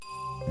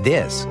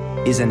This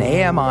is an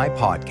AMI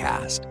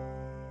podcast.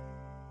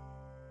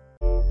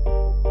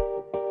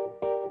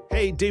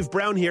 Hey, Dave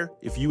Brown here.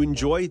 If you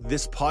enjoy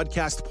this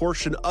podcast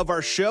portion of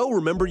our show,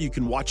 remember you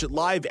can watch it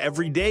live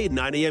every day at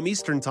 9 a.m.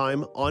 Eastern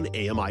Time on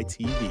AMI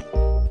TV.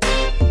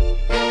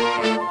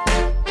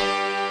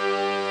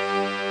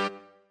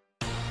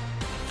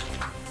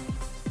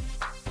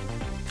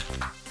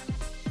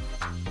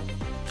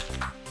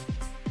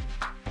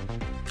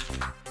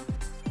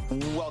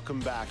 Welcome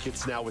back.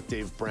 It's Now with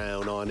Dave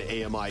Brown on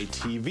AMI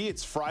TV.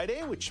 It's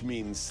Friday, which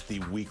means the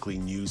weekly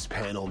news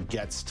panel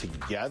gets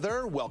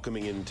together.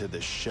 Welcoming into the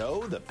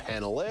show, the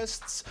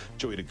panelists,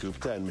 Joeita,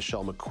 Gupta, and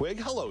Michelle McQuigge.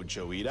 Hello,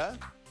 Joeita.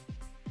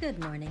 Good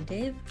morning,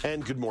 Dave.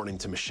 And good morning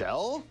to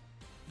Michelle.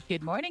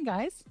 Good morning,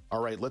 guys.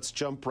 All right, let's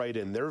jump right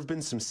in. There have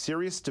been some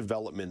serious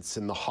developments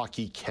in the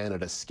Hockey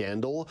Canada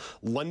scandal.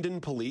 London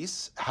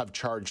police have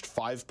charged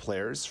 5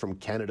 players from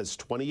Canada's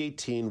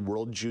 2018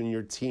 World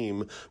Junior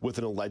team with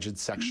an alleged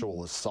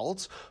sexual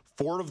assault.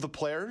 4 of the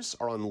players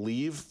are on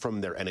leave from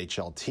their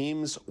NHL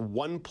teams.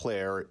 1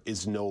 player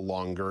is no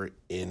longer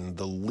in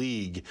the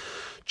league.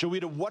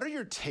 Joeita, what are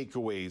your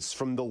takeaways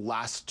from the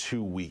last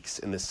 2 weeks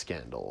in this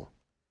scandal?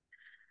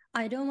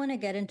 I don't want to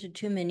get into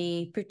too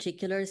many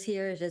particulars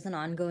here. It is an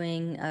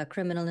ongoing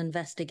criminal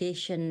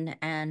investigation,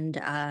 and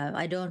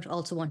I don't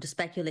also want to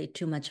speculate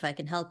too much if I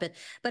can help it.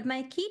 But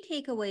my key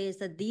takeaway is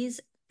that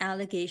these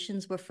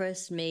allegations were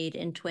first made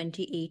in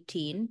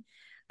 2018,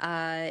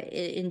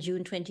 in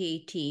June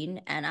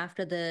 2018, and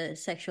after the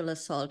sexual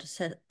assault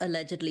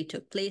allegedly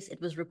took place, it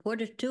was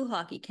reported to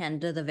Hockey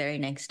Canada the very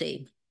next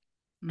day.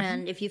 Mm-hmm.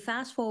 And if you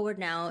fast forward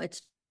now,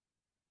 it's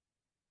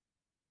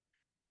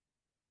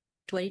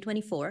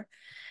 2024.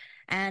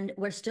 And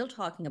we're still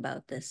talking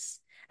about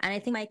this. And I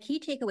think my key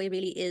takeaway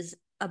really is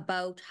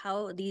about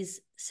how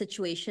these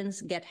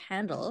situations get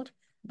handled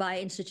by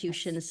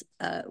institutions,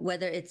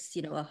 whether it's,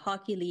 a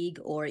hockey league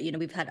or,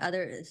 we've had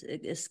other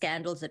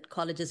scandals at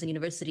colleges and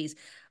universities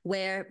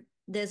where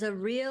there's a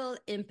real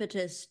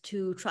impetus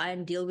to try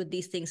and deal with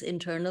these things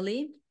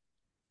internally.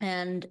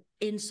 And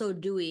in so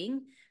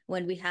doing,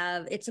 when we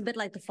have, it's a bit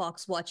like the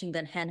fox watching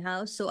the hen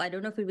house. So I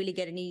don't know if we really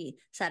get any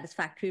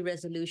satisfactory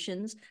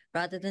resolutions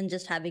rather than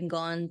just having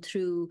gone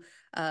to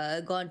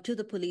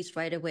the police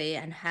right away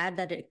and had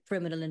that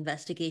criminal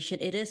investigation.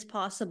 It is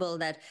possible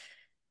that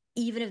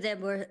even if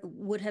there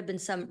would have been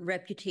some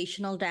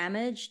reputational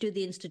damage to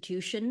the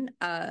institution,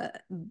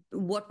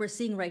 what we're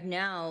seeing right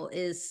now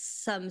is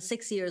some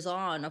 6 years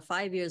on or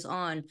 5 years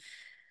on,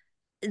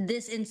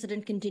 this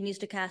incident continues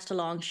to cast a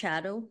long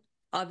shadow.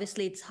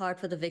 Obviously, it's hard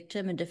for the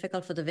victim and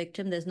difficult for the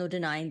victim. There's no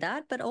denying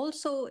that. But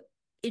also,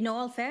 in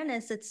all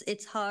fairness,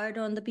 it's hard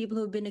on the people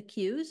who've been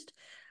accused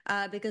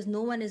because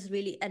no one is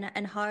really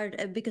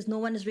because no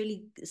one is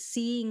really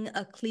seeing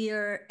a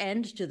clear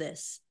end to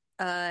this.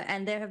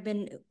 And there have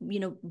been,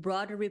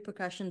 broader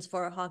repercussions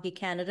for Hockey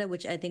Canada,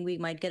 which I think we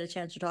might get a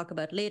chance to talk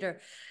about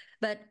later.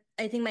 But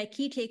I think my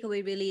key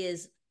takeaway really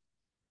is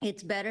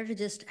it's better to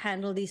just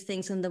handle these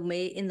things in the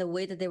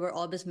way that they were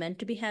always meant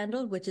to be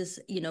handled, which is,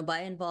 by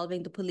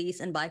involving the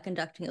police and by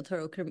conducting a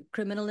thorough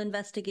criminal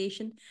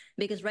investigation.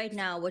 Because right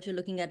now, what you're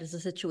looking at is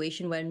a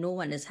situation where no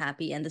one is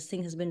happy, and this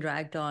thing has been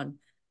dragged on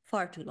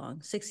far too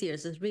long. 6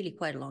 years is really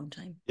quite a long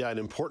time. Yeah, an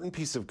important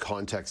piece of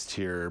context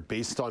here.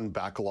 Based on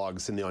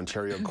backlogs in the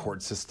Ontario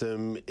court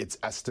system, it's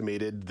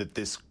estimated that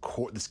this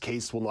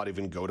case will not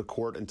even go to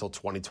court until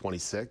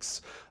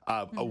 2026,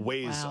 a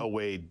ways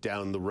away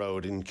down the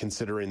road. And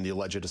considering the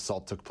alleged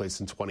assault took place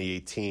in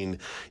 2018,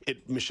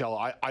 Michelle,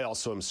 I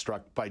also am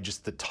struck by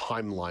just the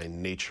timeline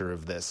nature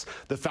of this.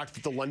 The fact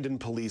that the London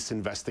police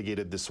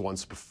investigated this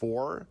once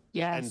before,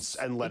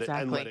 and let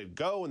it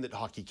go, and that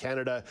Hockey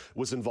Canada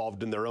was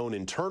involved in their own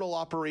internal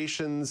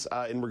operations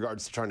in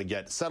regards to trying to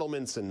get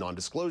settlements and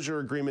non-disclosure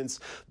agreements.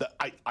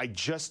 I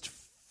just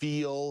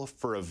feel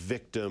for a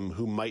victim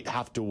who might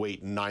have to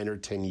wait 9 or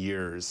 10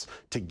 years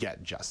to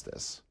get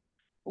justice.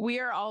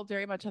 We are all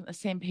very much on the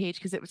same page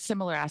because it was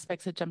similar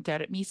aspects that jumped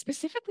out at me,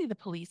 specifically the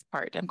police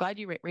part. I'm glad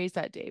you raised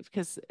that, Dave,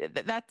 because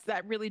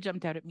that really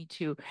jumped out at me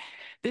too.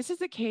 This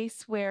is a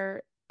case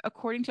where,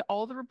 according to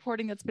all the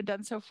reporting that's been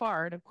done so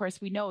far, and of course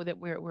we know that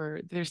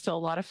there's still a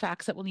lot of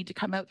facts that will need to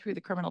come out through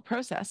the criminal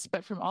process,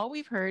 but from all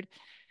we've heard,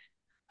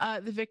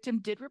 the victim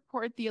did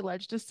report the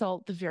alleged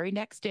assault the very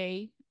next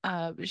day.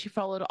 She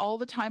followed all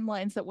the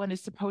timelines that one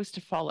is supposed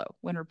to follow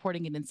when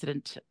reporting an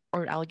incident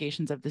or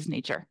allegations of this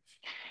nature.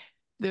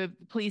 The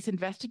police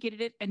investigated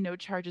it and no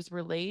charges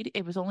were laid.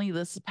 It was only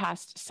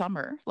last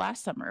summer,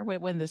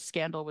 when the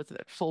scandal was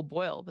at full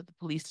boil, that the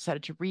police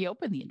decided to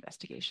reopen the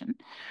investigation.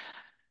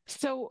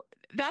 So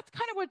that's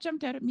kind of what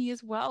jumped out at me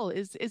as well,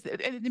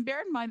 and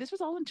bear in mind, this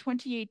was all in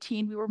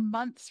 2018. We were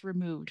months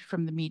removed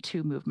from the Me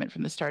Too movement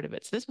from the start of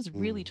it. So this was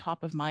really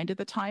top of mind at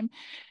the time.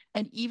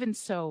 And even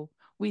so,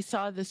 we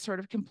saw this sort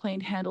of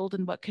complaint handled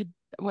in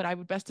what I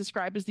would best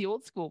describe as the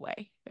old school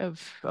way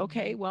of,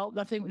 okay, well,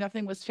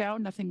 nothing was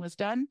found, nothing was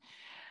done.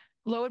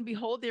 Lo and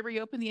behold, they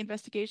reopened the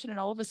investigation, and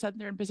all of a sudden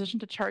they're in position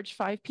to charge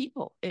 5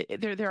 people.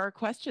 There are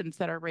questions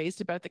that are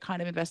raised about the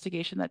kind of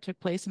investigation that took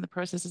place and the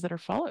processes that are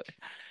followed.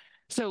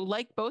 So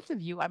like both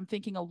of you, I'm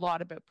thinking a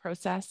lot about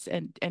process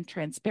and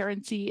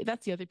transparency.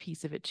 That's the other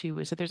piece of it too,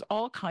 is that there's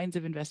all kinds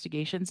of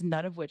investigations,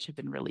 none of which have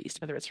been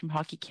released, whether it's from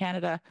Hockey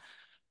Canada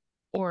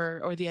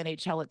or the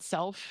NHL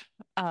itself,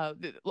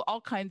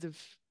 all kinds of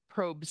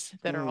probes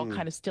that are all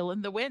kind of still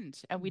in the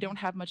wind, and we don't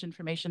have much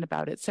information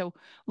about it. So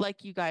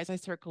like you guys, I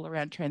circle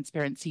around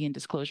transparency and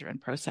disclosure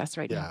and process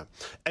right now.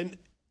 And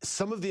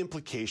some of the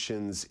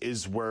implications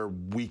is where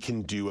we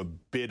can do a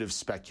bit of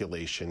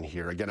speculation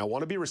here. Again, I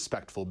want to be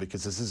respectful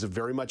because this is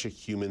very much a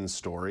human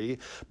story,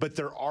 but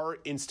there are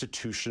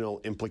institutional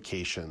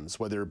implications,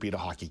 whether it be to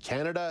Hockey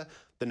Canada,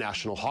 the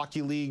National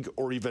Hockey League,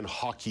 or even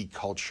hockey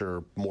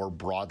culture more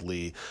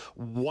broadly.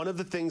 One of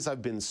the things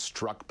I've been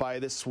struck by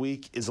this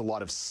week is a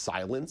lot of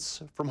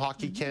silence from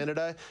Hockey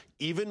Canada,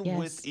 even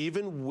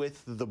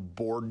with the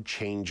board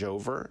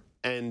changeover.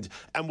 And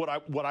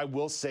what I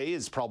will say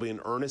is probably an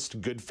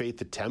earnest, good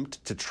faith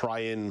attempt to try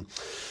and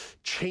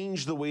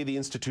change the way the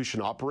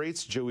institution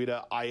operates.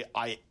 Joeita,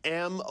 I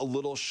am a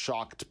little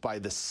shocked by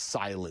the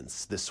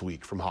silence this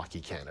week from Hockey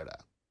Canada.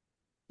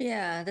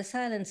 Yeah, the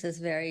silence is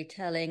very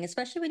telling,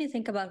 especially when you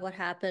think about what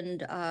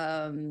happened.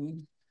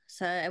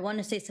 So I want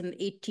to say some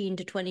 18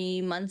 to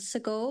 20 months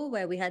ago,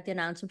 where we had the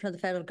announcement from the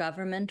federal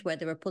government where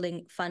they were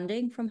pulling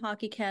funding from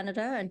Hockey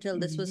Canada until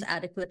this was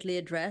adequately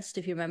addressed.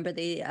 If you remember,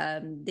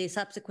 they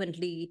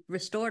subsequently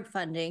restored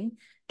funding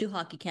to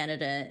Hockey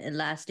Canada in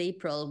last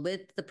April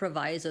with the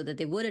proviso that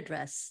they would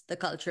address the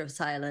culture of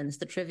silence,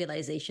 the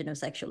trivialization of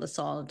sexual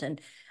assault, and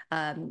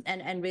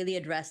really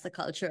address the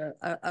culture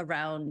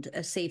around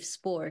a safe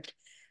sport.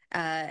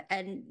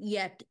 And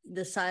yet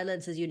the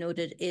silence, as you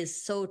noted,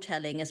 is so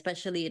telling,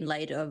 especially in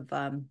light of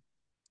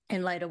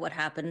what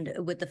happened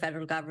with the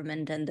federal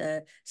government and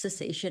the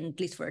cessation, at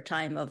least for a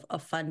time,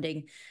 of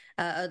funding,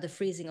 the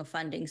freezing of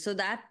funding. So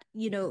that,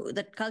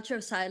 that culture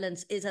of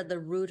silence is at the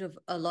root of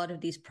a lot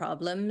of these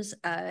problems.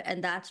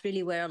 And that's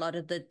really where a lot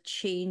of the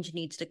change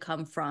needs to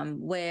come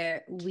from,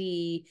 where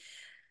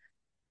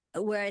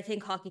I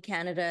think Hockey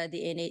Canada,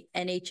 the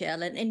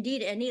NHL, and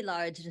indeed any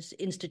large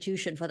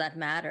institution for that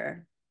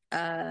matter,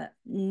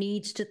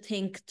 needs to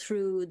think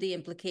through the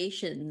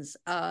implications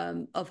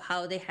of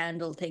how they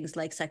handle things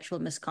like sexual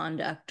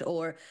misconduct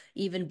or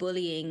even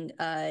bullying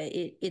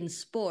in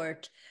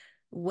sport,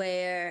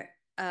 where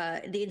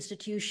the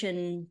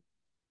institution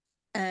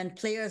and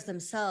players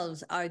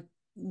themselves are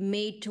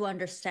made to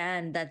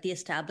understand that the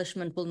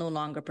establishment will no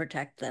longer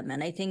protect them.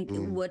 And I think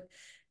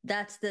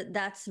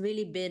that's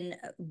really been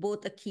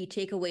both a key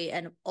takeaway,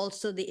 and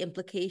also the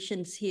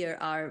implications here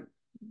are,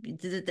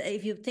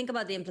 if you think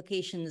about the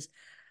implications,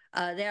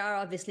 there are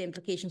obviously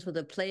implications for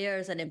the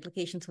players and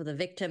implications for the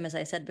victim, as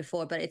I said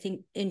before. But I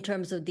think in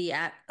terms of the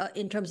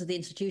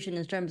institution,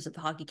 in terms of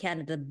Hockey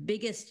Canada, the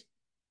biggest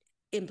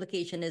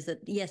implication is that,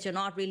 yes, you're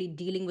not really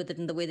dealing with it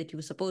in the way that you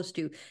were supposed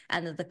to,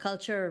 and that the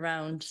culture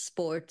around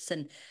sports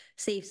and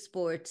safe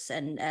sports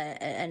and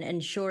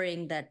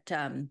ensuring that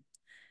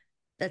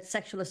that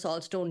sexual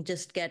assaults don't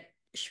just get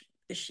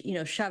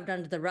shoved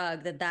under the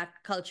rug, that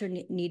culture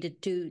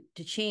needed to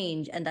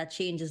change, and that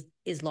change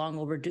is long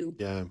overdue.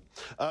 Yeah.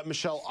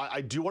 Michelle,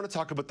 I do want to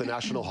talk about the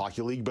National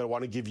Hockey League, but I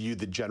want to give you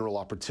the general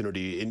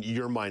opportunity, in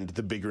your mind,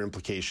 the bigger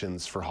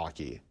implications for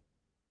hockey.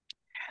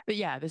 But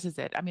yeah, this is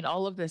it. I mean,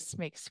 all of this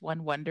makes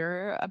one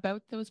wonder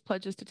about those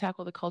pledges to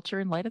tackle the culture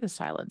in light of the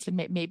silence.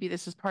 And maybe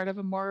this is part of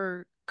a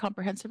more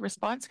comprehensive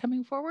response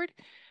coming forward.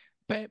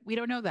 But we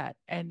don't know that.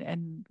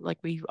 And like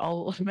we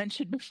all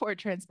mentioned before,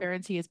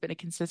 transparency has been a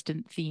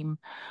consistent theme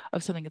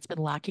of something that's been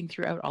lacking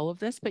throughout all of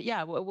this. But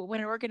yeah, when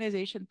an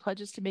organization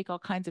pledges to make all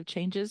kinds of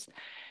changes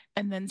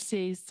and then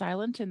stays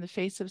silent in the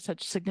face of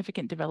such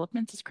significant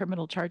developments as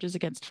criminal charges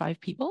against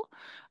 5 people,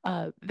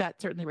 that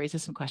certainly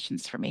raises some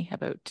questions for me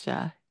about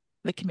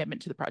the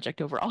commitment to the project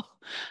overall.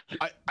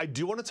 I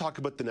do want to talk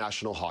about the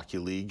National Hockey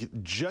League,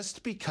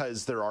 just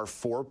because there are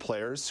 4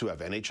 players who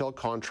have NHL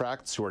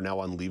contracts who are now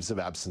on leaves of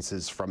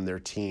absences from their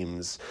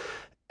teams.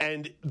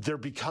 And there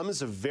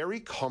becomes a very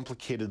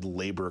complicated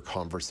labor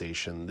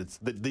conversation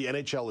that the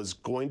NHL is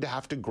going to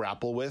have to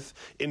grapple with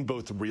in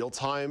both real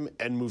time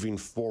and moving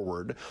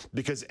forward,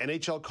 because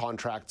NHL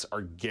contracts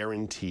are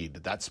guaranteed.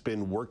 That's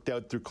been worked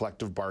out through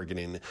collective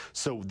bargaining.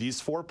 So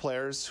these 4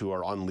 players who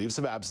are on leaves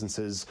of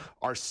absences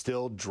are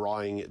still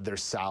drawing their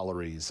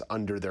salaries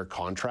under their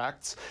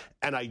contracts.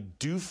 And I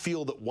do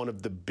feel that one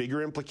of the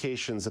bigger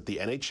implications that the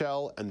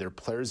NHL and their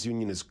players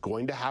union is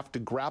going to have to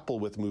grapple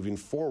with moving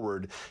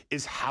forward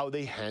is how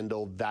they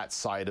handle that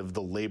side of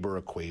the labor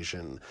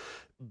equation.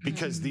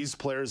 Because these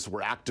players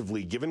were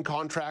actively given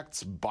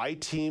contracts by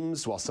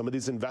teams while some of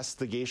these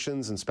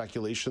investigations and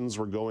speculations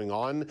were going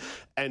on.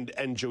 And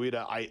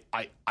Joeita,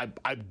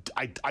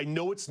 I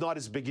know it's not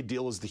as big a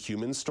deal as the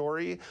human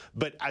story,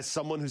 but as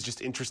someone who's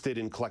just interested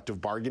in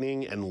collective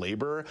bargaining and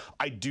labor,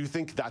 I do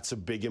think that's a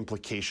big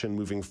implication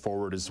moving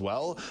forward as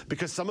well,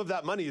 because some of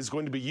that money is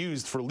going to be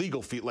used for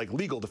legal fees, like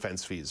legal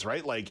defense fees,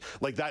 right? Like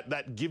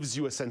that gives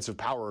you a sense of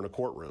power in a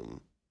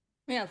courtroom.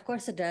 Yeah, of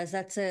course it does.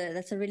 That's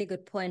a really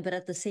good point. But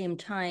at the same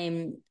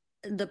time,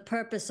 the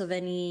purpose of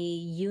any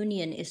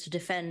union is to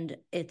defend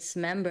its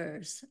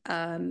members.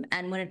 And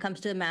when it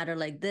comes to a matter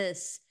like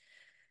this,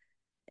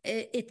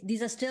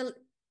 these are still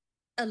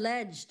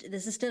alleged. We're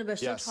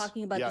still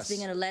talking about this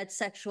being an alleged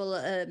sexual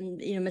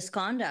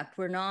misconduct.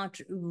 We're not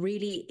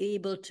really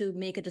able to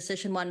make a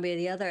decision one way or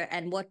the other.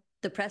 And what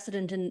the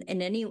precedent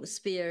in any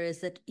sphere is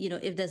that,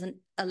 if there's an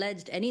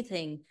alleged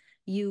anything,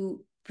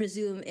 you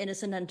presume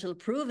innocent until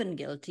proven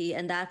guilty.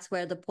 And that's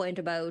where the point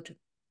about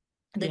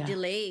the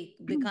delay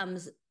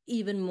becomes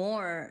even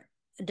more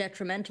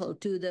detrimental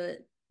to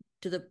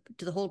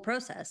the whole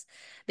process,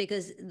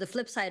 because the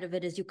flip side of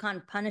it is you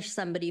can't punish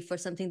somebody for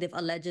something they've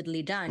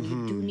allegedly done.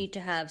 You do need to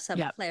have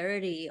some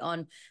clarity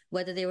on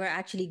whether they were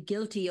actually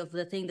guilty of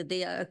the thing that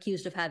they are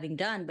accused of having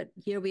done. But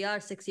here we are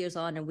 6 years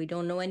on, and we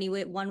don't know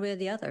one way or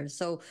the other.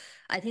 So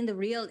I think the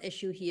real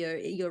issue here,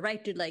 you're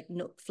right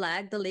to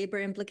flag the labor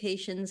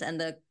implications and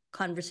the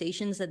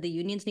conversations that the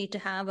unions need to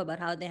have about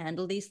how they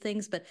handle these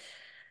things. But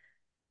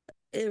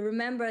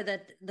remember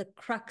that the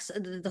crux,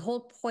 the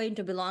whole point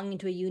of belonging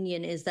to a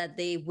union is that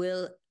they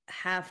will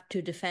have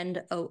to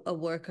defend a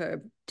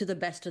worker to the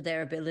best of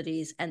their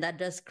abilities. And that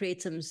does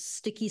create some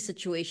sticky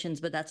situations,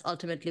 but that's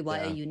ultimately why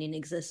a union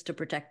exists, to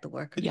protect the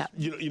workers. Yeah.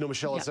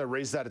 Michelle, as I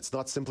raise that, it's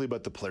not simply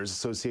about the Players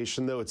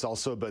Association, though. It's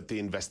also about the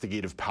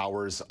investigative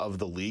powers of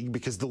the league,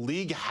 because the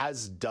league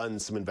has done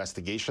some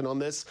investigation on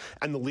this,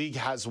 and the league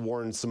has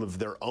worn some of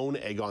their own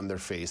egg on their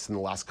face in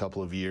the last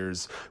couple of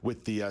years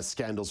with the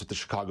scandals with the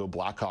Chicago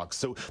Blackhawks.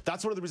 So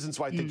that's one of the reasons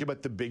why I think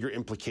about the bigger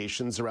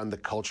implications around the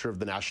culture of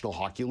the National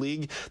Hockey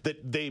League,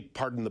 that they,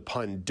 pardon the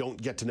pun,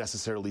 don't get to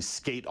necessarily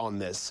skate on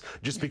this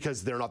just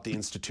because they're not the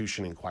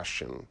institution in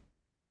question.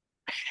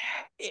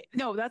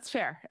 No, that's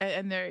fair.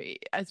 And there,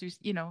 as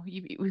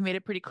we made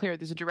it pretty clear,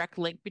 there's a direct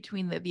link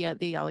between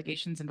the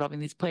allegations involving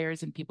these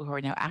players and people who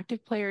are now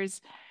active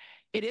players.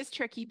 It is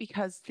tricky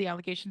because the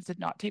allegations did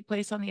not take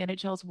place on the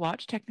NHL's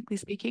watch, technically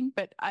speaking.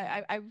 But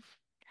I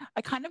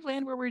kind of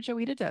land where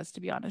Joeita does,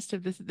 to be honest.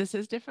 This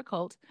is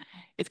difficult.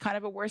 It's kind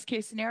of a worst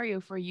case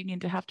scenario for a union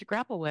to have to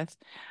grapple with,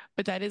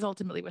 but that is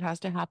ultimately what has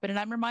to happen. And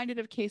I'm reminded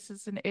of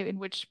cases in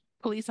which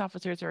police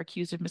officers are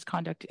accused of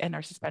misconduct and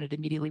are suspended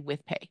immediately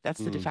with pay.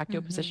 That's the de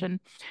facto position.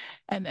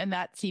 And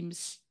that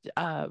seems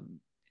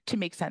to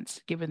make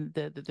sense given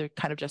the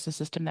kind of justice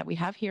system that we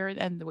have here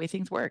and the way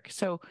things work.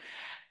 So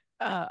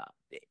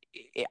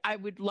I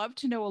would love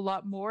to know a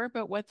lot more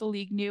about what the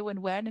league knew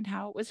and when and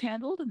how it was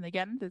handled. And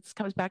again, this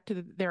comes back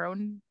to their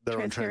own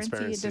transparency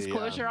and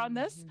disclosure on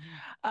this.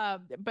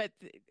 But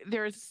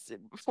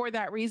for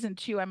that reason,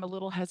 too, I'm a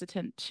little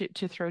hesitant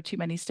to throw too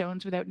many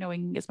stones without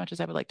knowing as much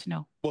as I would like to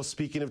know. Well,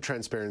 speaking of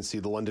transparency,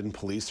 the London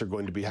police are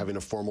going to be having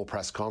a formal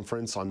press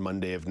conference on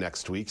Monday of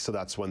next week. So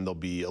that's when there'll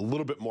be a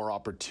little bit more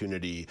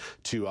opportunity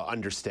to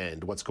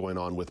understand what's going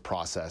on with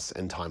process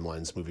and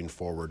timelines moving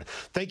forward.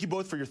 Thank you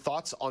both for your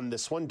thoughts on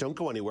this one. Don't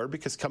go anywhere,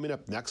 because coming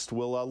up next,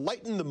 we'll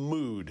lighten the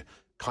mood.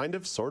 Kind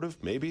of, sort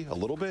of, maybe a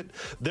little bit.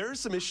 There are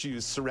some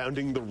issues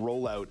surrounding the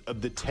rollout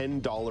of the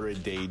 $10 a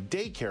day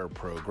daycare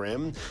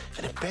program,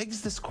 and it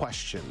begs this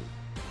question.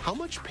 How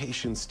much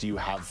patience do you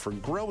have for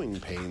growing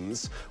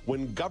pains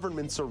when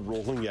governments are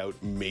rolling out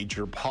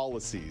major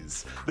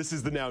policies? This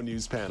is the Now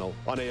News Panel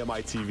on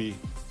AMI TV.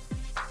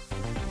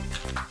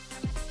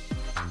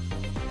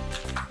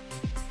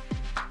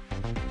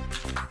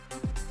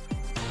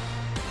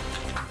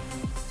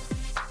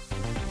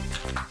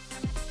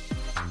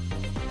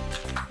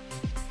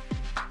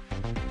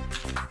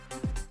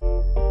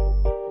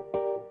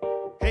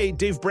 Hey,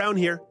 Dave Brown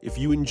here. If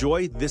you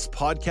enjoy this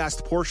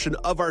podcast portion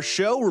of our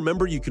show,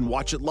 remember you can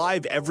watch it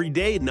live every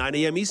day at 9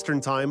 a.m.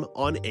 Eastern Time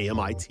on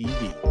AMI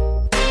TV.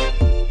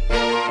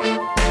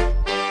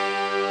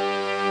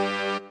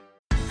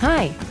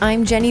 Hi,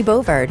 I'm Jenny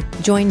Bovard.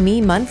 Join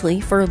me monthly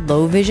for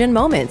Low Vision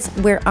Moments,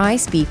 where I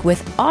speak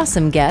with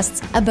awesome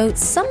guests about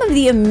some of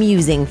the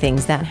amusing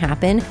things that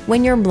happen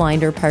when you're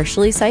blind or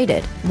partially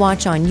sighted.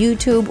 Watch on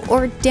YouTube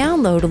or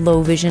download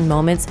Low Vision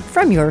Moments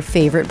from your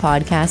favorite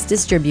podcast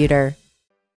distributor.